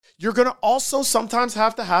you're going to also sometimes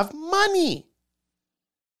have to have money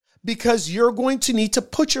because you're going to need to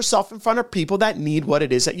put yourself in front of people that need what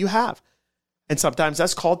it is that you have. And sometimes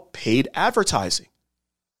that's called paid advertising.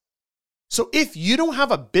 So if you don't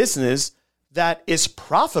have a business that is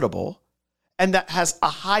profitable and that has a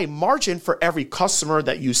high margin for every customer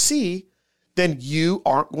that you see, then you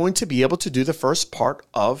aren't going to be able to do the first part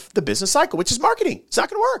of the business cycle, which is marketing. It's not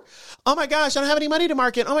going to work. Oh my gosh, I don't have any money to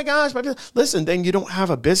market. Oh my gosh. Listen, then you don't have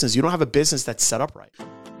a business. You don't have a business that's set up right.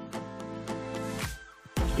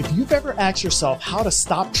 If you've ever asked yourself how to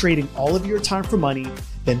stop trading all of your time for money,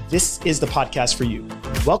 then this is the podcast for you.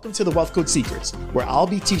 Welcome to the Wealth Code Secrets, where I'll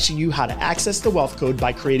be teaching you how to access the wealth code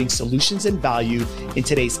by creating solutions and value in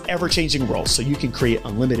today's ever-changing world so you can create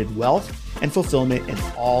unlimited wealth and fulfillment in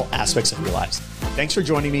all aspects of your lives. Thanks for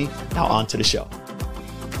joining me. Now on to the show.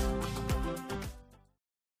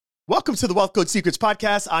 Welcome to the Wealth Code Secrets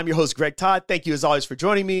podcast. I'm your host, Greg Todd. Thank you as always for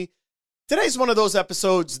joining me. Today's one of those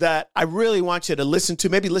episodes that I really want you to listen to,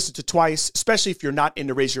 maybe listen to twice, especially if you're not in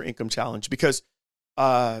the Raise Your Income Challenge, because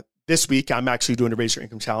this week I'm actually doing the Raise Your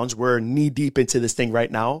Income Challenge. We're knee deep into this thing right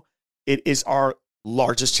now. It is our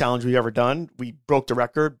largest challenge we've ever done. We broke the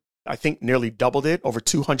record. I think nearly doubled it. Over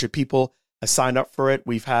 200 people have signed up for it.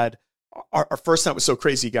 We've had our first night was so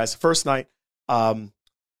crazy, guys. The first night,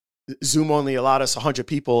 Zoom only allowed us 100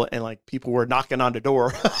 people, and like people were knocking on the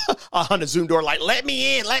door, on the Zoom door, like, let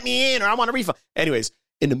me in, or I want a refund. Anyways,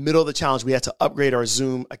 in the middle of the challenge, we had to upgrade our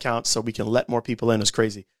Zoom account so we can let more people in. It's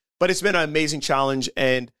crazy. But it's been an amazing challenge,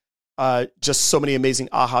 and just so many amazing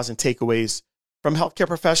ahas and takeaways from healthcare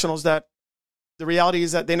professionals that the reality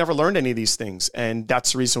is that they never learned any of these things. And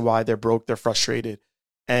that's the reason why they're broke, they're frustrated,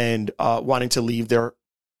 and wanting to leave their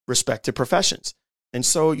respective professions. And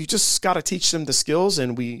so you just got to teach them the skills,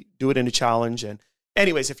 and we do it in a challenge. And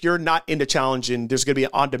anyways, if you're not in the challenge, and there's going to be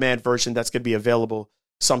an on-demand version that's going to be available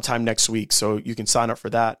sometime next week, so you can sign up for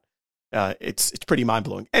that. It's pretty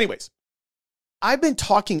mind-blowing. Anyways, I've been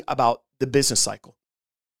talking about the business cycle,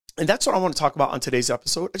 and that's what I want to talk about on today's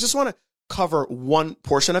episode. I just want to cover one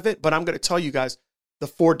portion of it, but I'm going to tell you guys the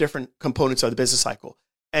 4 different components of the business cycle.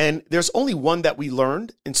 And there's only one that we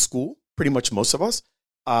learned in school, pretty much most of us.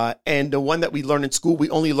 And the one that we learned in school, we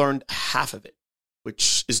only learned half of it,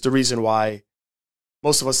 which is the reason why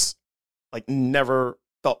most of us like never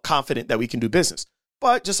felt confident that we can do business.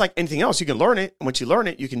 But just like anything else, you can learn it. And once you learn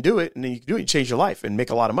it, you can do it. And then you can do it and change your life and make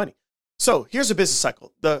a lot of money. So here's a business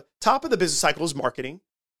cycle. The top of the business cycle is marketing.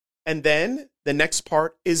 And then the next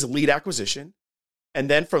part is lead acquisition. And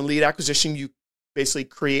then from lead acquisition, you basically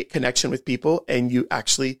create connection with people and you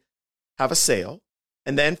actually have a sale.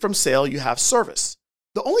 And then from sale, you have service.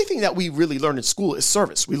 The only thing that we really learn in school is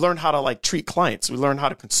service. We learn how to like treat clients. We learn how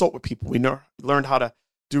to consult with people. We learn how to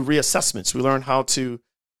do reassessments. We learn how to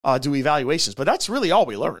do evaluations. But that's really all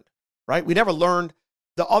we learned, right? We never learned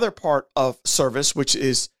the other part of service, which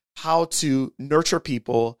is how to nurture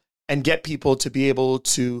people and get people to be able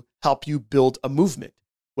to help you build a movement.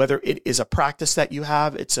 Whether it is a practice that you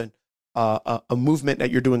have, it's a movement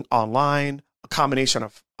that you're doing online, a combination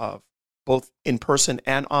of both in person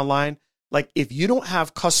and online. Like if you don't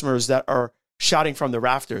have customers that are shouting from the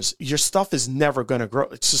rafters, your stuff is never going to grow.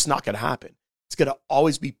 It's just not going to happen. It's going to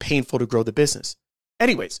always be painful to grow the business.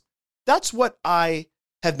 Anyways, that's what I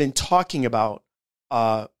have been talking about.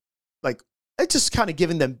 Like I just kind of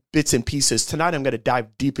giving them bits and pieces. Tonight, I'm going to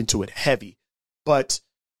dive deep into it heavy. But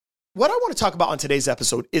what I want to talk about on today's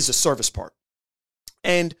episode is the service part.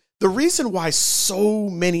 And the reason why so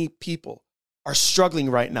many people are struggling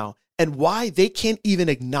right now and why they can't even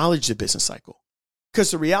acknowledge the business cycle. Because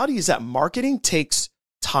the reality is that marketing takes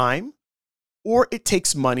time, or it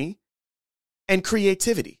takes money and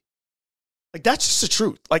creativity. Like that's just the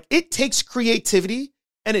truth. Like it takes creativity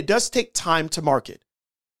and it does take time to market.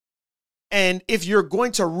 And if you're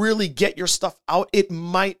going to really get your stuff out, it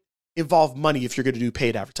might involve money if you're going to do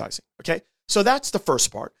paid advertising. Okay. So that's the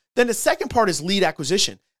first part. Then the second part is lead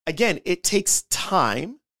acquisition. Again, it takes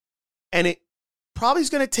time and it probably is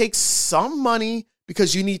going to take some money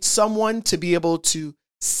because you need someone to be able to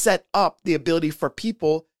set up the ability for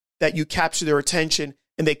people that you capture their attention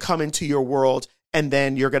and they come into your world. And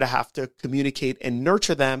then you're going to have to communicate and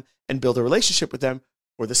nurture them and build a relationship with them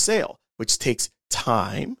for the sale, which takes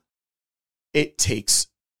time. It takes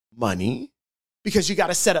money because you got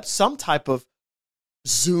to set up some type of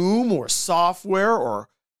Zoom or software or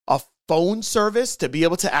a phone service to be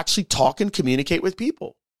able to actually talk and communicate with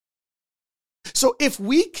people. So if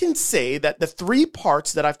we can say that the 3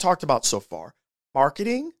 parts that I've talked about so far,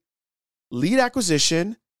 marketing, lead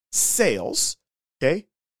acquisition, sales, okay,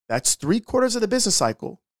 that's 3/4 of the business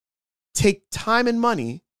cycle, take time and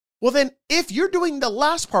money, Well, then if you're doing the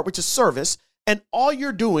last part, which is service, and all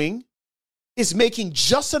you're doing is making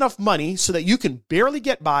just enough money so that you can barely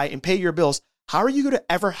get by and pay your bills, how are you going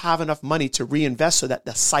to ever have enough money to reinvest so that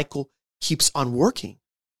the cycle keeps on working?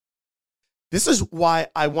 This is why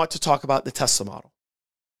I want to talk about the Tesla model.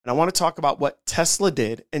 And I want to talk about what Tesla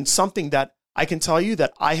did and something that I can tell you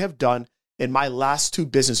that I have done in my last 2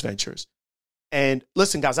 business ventures. And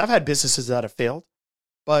listen, guys, I've had businesses that have failed,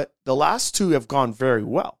 but the last 2 have gone very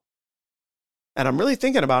well. And I'm really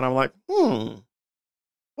thinking about it. I'm like,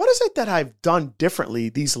 what is it that I've done differently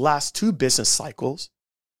these last 2 business cycles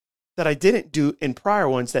that I didn't do in prior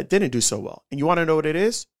ones that didn't do so well? And you want to know what it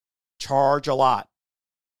is? Charge a lot.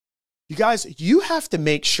 You guys, you have to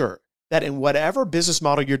make sure that in whatever business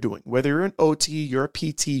model you're doing, whether you're an OT, you're a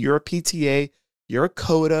PT, you're a PTA, you're a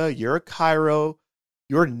CODA, you're a Chiro,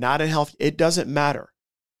 you're not in health, it doesn't matter.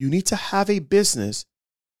 You need to have a business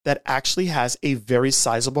that actually has a very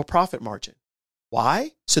sizable profit margin.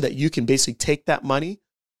 Why? So that you can basically take that money,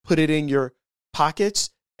 put it in your pockets,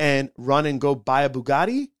 and run and go buy a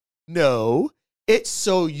Bugatti? No, it's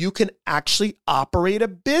so you can actually operate a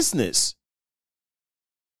business.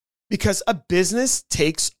 Because a business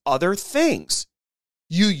takes other things.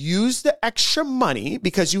 You use the extra money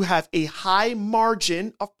because you have a high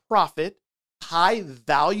margin of profit, high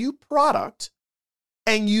value product,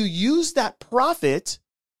 and you use that profit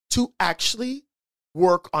to actually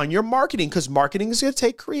work on your marketing, because marketing is going to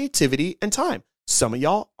take creativity and time. Some of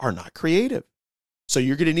y'all are not creative. So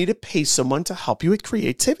you're going to need to pay someone to help you with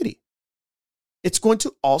creativity. It's going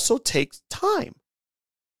to also take time,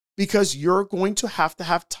 because you're going to have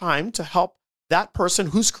time to help that person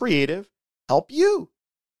who's creative help you.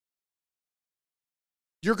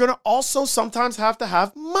 You're going to also sometimes have to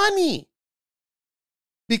have money,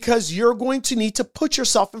 because you're going to need to put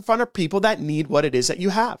yourself in front of people that need what it is that you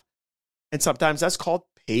have. And sometimes that's called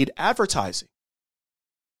paid advertising.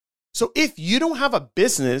 So if you don't have a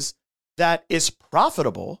business that is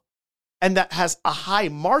profitable and that has a high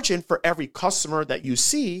margin for every customer that you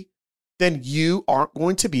see, then you aren't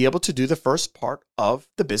going to be able to do the first part of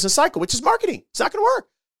the business cycle, which is marketing. It's not going to work.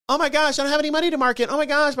 Oh my gosh, I don't have any money to market. Oh my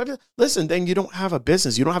gosh. Listen, then you don't have a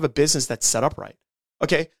business. You don't have a business that's set up right.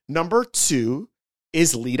 Okay. Number 2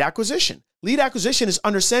 is lead acquisition. Lead acquisition is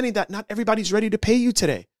understanding that not everybody's ready to pay you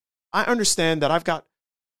today. I understand that I've got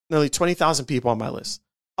nearly 20,000 people on my list.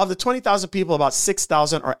 Of the 20,000 people, about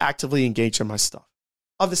 6,000 are actively engaged in my stuff.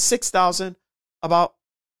 Of the 6,000, about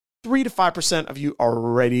 3 to 5% of you are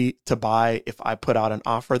ready to buy if I put out an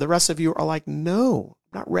offer. The rest of you are like, no,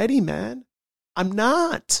 I'm not ready, man. I'm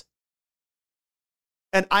not.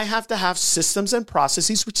 And I have to have systems and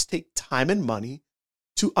processes which take time and money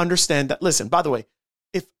to understand that. Listen, by the way,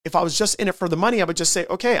 if I was just in it for the money, I would just say,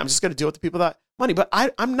 okay, I'm just going to deal with the people that money. But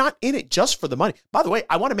I'm not in it just for the money. By the way,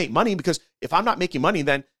 I want to make money, because if I'm not making money,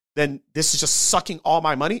 then this is just sucking all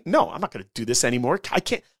my money. No, I'm not going to do this anymore. I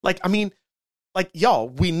can't, y'all,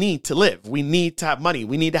 we need to live. We need to have money.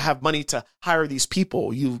 We need to have money to hire these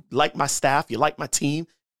people. You like my staff. You like my team.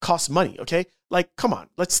 Costs money. Okay. Like, come on,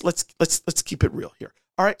 let's keep it real here.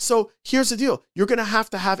 All right. So here's the deal. You're going to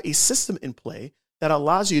have a system in play that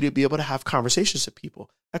allows you to be able to have conversations with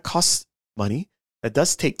people. That costs money. That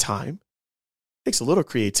does take time. It takes a little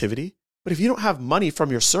creativity. But if you don't have money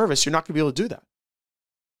from your service, you're not going to be able to do that.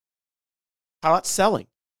 How about selling?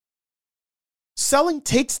 Selling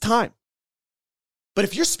takes time. But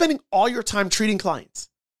if you're spending all your time treating clients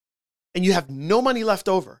and you have no money left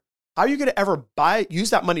over, how are you going to ever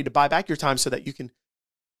use that money to buy back your time so that you can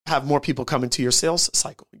have more people come into your sales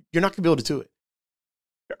cycle? You're not going to be able to do it.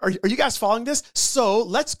 Are you guys following this? So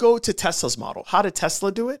let's go to Tesla's model. How did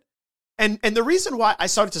Tesla do it? And the reason why I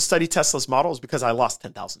started to study Tesla's model is because I lost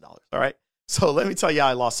 $10,000. All right. So let me tell you how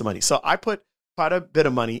I lost the money. So I put quite a bit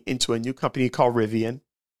of money into a new company called Rivian.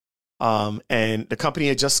 And the company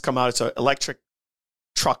had just come out. It's an electric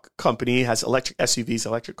truck company, has electric SUVs,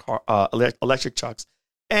 electric trucks.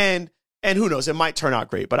 And who knows, it might turn out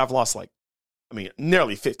great, but I've lost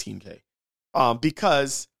nearly 15K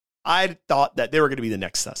because I thought that they were going to be the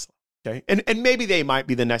next Tesla. Okay. And maybe they might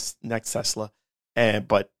be the next Tesla.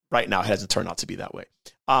 But right now it hasn't turned out to be that way.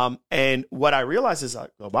 And what I realized is,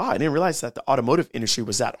 wow, I didn't realize that the automotive industry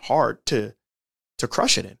was that hard to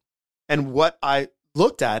crush it in. And what I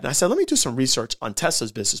looked at, and I said, let me do some research on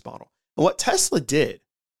Tesla's business model. And what Tesla did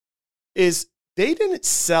is they didn't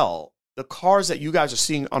sell the cars that you guys are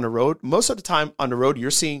seeing on the road. Most of the time on the road,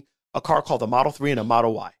 you're seeing a car called a Model 3 and a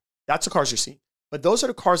Model Y. That's the cars you're seeing. But those are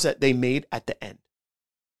the cars that they made at the end.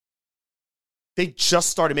 They just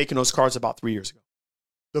started making those cars about 3 years ago.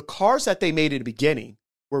 The cars that they made at the beginning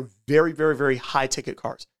were very, very, very high ticket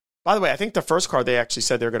cars. By the way, I think the first car they actually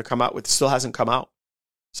said they're going to come out with still hasn't come out.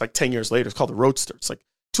 It's like 10 years later. It's called the Roadster. It's like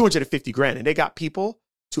 $250,000. And they got people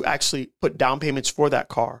to actually put down payments for that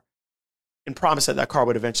car and promise that that car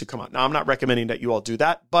would eventually come out. Now, I'm not recommending that you all do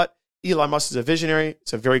that, but Elon Musk is a visionary.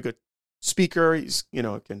 It's a very good speaker. He's, he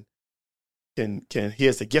has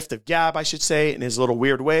the gift of gab, I should say, in his little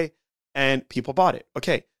weird way. And people bought it.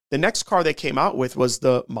 Okay. The next car they came out with was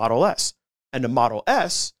the Model S. And the Model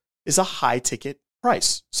S is a high ticket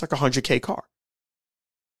price. It's like a $100K car.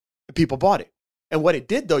 And people bought it. And what it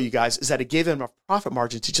did, though, you guys, is that it gave them enough profit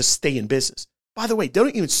margin to just stay in business. By the way, they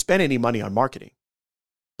don't even spend any money on marketing.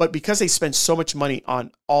 But because they spend so much money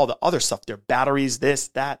on all the other stuff, their batteries, this,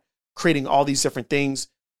 that, creating all these different things,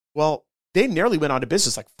 well, they nearly went out of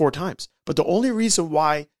business like 4 times. But the only reason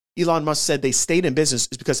why Elon Musk said they stayed in business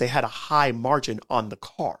is because they had a high margin on the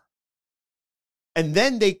car. And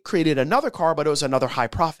then they created another car, but it was another high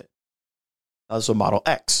profit. That was a Model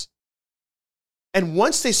X. And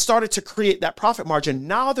once they started to create that profit margin,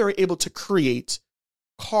 now they're able to create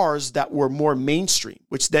cars that were more mainstream,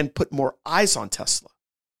 which then put more eyes on Tesla.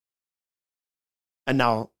 And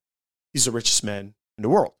now he's the richest man in the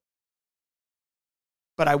world.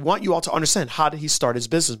 But I want you all to understand, how did he start his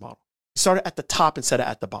business model? He started at the top instead of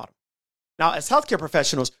at the bottom. Now, as healthcare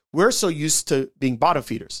professionals, we're so used to being bottom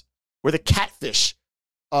feeders. We're the catfish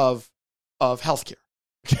of healthcare,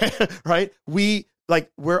 right?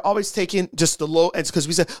 We're always taking just the low ends because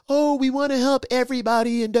we say, oh, we want to help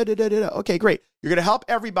everybody and da-da-da-da-da. Okay, great. You're going to help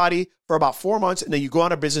everybody for about 4 months and then you go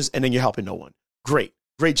out of business and then you're helping no one. Great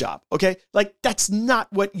job, okay? Like, that's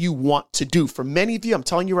not what you want to do. For many of you, I'm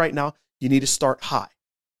telling you right now, you need to start high.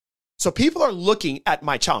 So people are looking at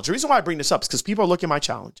my challenge. The reason why I bring this up is because people are looking at my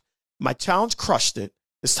challenge. My challenge crushed it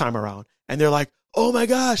this time around. And they're like, oh my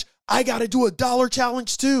gosh, I got to do a $1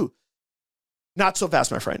 challenge too. Not so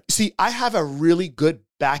fast, my friend. See, I have a really good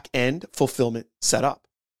back end fulfillment set up.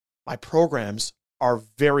 My programs are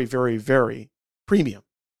very, very, very premium.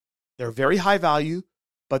 They're very high value,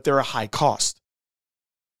 but they're a high cost.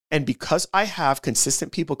 And because I have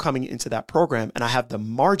consistent people coming into that program and I have the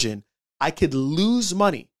margin, I could lose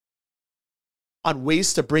money on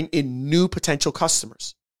ways to bring in new potential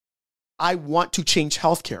customers. I want to change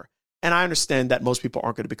healthcare. And I understand that most people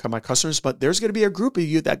aren't going to become my customers, but there's going to be a group of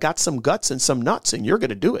you that got some guts and some nuts, and you're going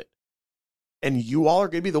to do it. And you all are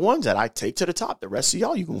going to be the ones that I take to the top. The rest of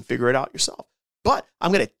y'all, you can figure it out yourself. But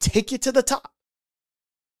I'm going to take you to the top.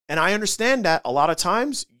 And I understand that a lot of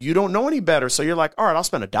times you don't know any better. So you're like, all right, I'll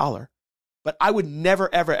spend $1. But I would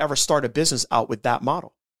never, ever, ever start a business out with that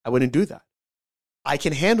model. I wouldn't do that. I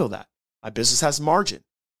can handle that. My business has margin.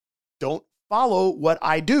 Don't follow what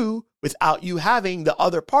I do without you having the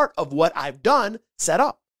other part of what I've done set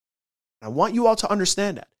up. And I want you all to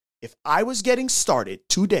understand that. If I was getting started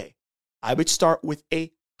today, I would start with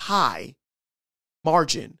a high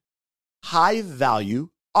margin, high value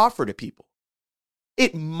offer to people.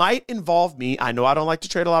 It might involve me. I know I don't like to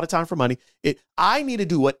trade a lot of time for money. I need to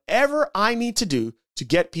do whatever I need to do to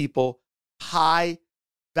get people high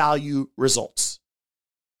value results,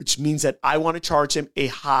 which means that I want to charge them a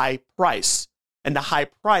high price. And the high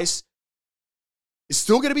price is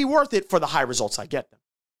still going to be worth it for the high results I get them.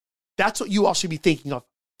 That's what you all should be thinking of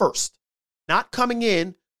first. Not coming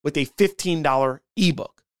in with a $15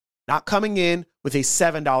 ebook, not coming in with a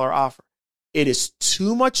 $7 offer. It is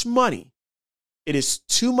too much money. It is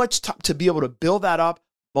too much time to be able to build that up.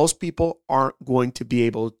 Most people aren't going to be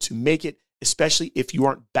able to make it, especially if you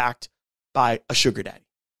aren't backed by a sugar daddy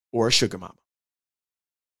or a sugar mama.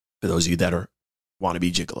 For those of you that want to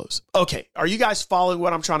be gigolos. Okay, are you guys following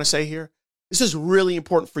what I'm trying to say here? This is really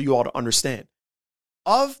important for you all to understand.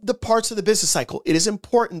 Of the parts of the business cycle, it is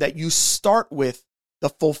important that you start with the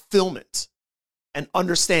fulfillment and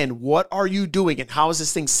understand what are you doing and how is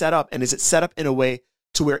this thing set up, and is it set up in a way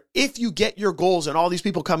to where if you get your goals and all these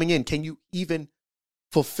people coming in, can you even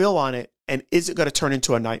fulfill on it, and is it going to turn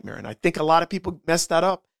into a nightmare? And I think a lot of people mess that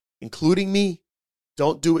up, including me.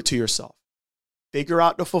 Don't do it to yourself. Figure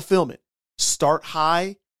out the fulfillment. Start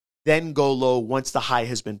high, then go low once the high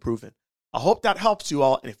has been proven. I hope that helps you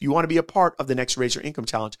all. And if you want to be a part of the next Raise Your Income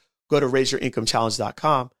Challenge, go to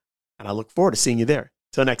raiseyourinkomechallenge.com. And I look forward to seeing you there.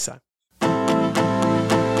 Till next time.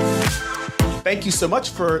 Thank you so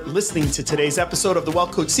much for listening to today's episode of the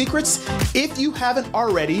Wealth Code Secrets. If you haven't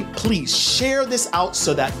already, please share this out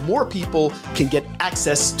so that more people can get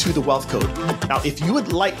access to the Wealth Code. Now, if you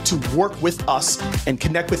would like to work with us and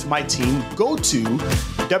connect with my team, go to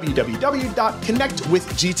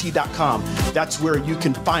www.connectwithgt.com. That's where you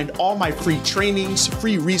can find all my free trainings,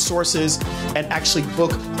 free resources, and actually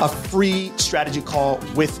book a free strategy call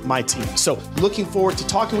with my team. So looking forward to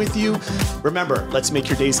talking with you. Remember, let's make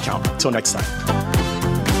your days count. Until next time.